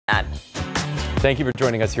Thank you for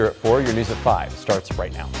joining us here at 4. Your news at 5 starts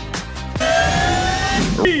right now.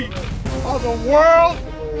 We are the world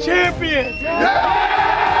champions!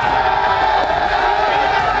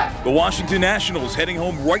 The Washington Nationals heading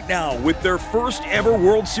home right now with their first ever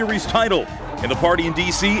World Series title. And the party in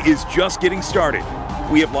D.C. is just getting started.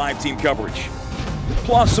 We have live team coverage.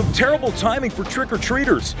 Plus, some terrible timing for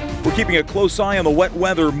trick-or-treaters. We're keeping a close eye on the wet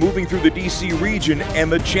weather moving through the D.C. region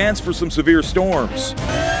and the chance for some severe storms.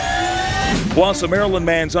 Plus, a Maryland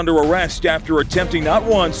man's under arrest after attempting not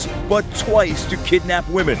once, but twice to kidnap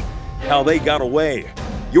women. How they got away.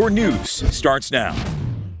 Your news starts now.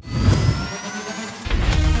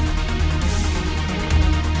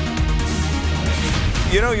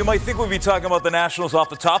 You know, you might think we'd be talking about the Nationals off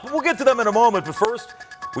the top, but we'll get to them in a moment. But first,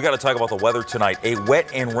 we got to talk about the weather tonight. A wet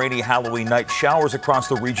and rainy Halloween night. Showers across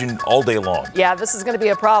the region all day long. Yeah, this is going to be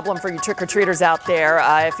a problem for you trick-or-treaters out there.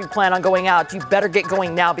 If you plan on going out, you better get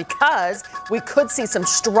going now because we could see some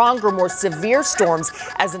stronger, more severe storms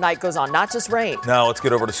as the night goes on, not just rain. Now let's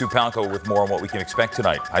get over to Sue Palco with more on what we can expect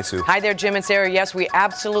tonight. Hi, Sue. Hi there, Jim and Sarah. Yes, we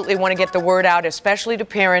absolutely want to get the word out, especially to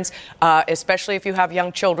parents, especially if you have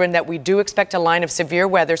young children, that we do expect a line of severe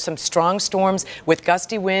weather, some strong storms with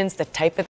gusty winds, the type of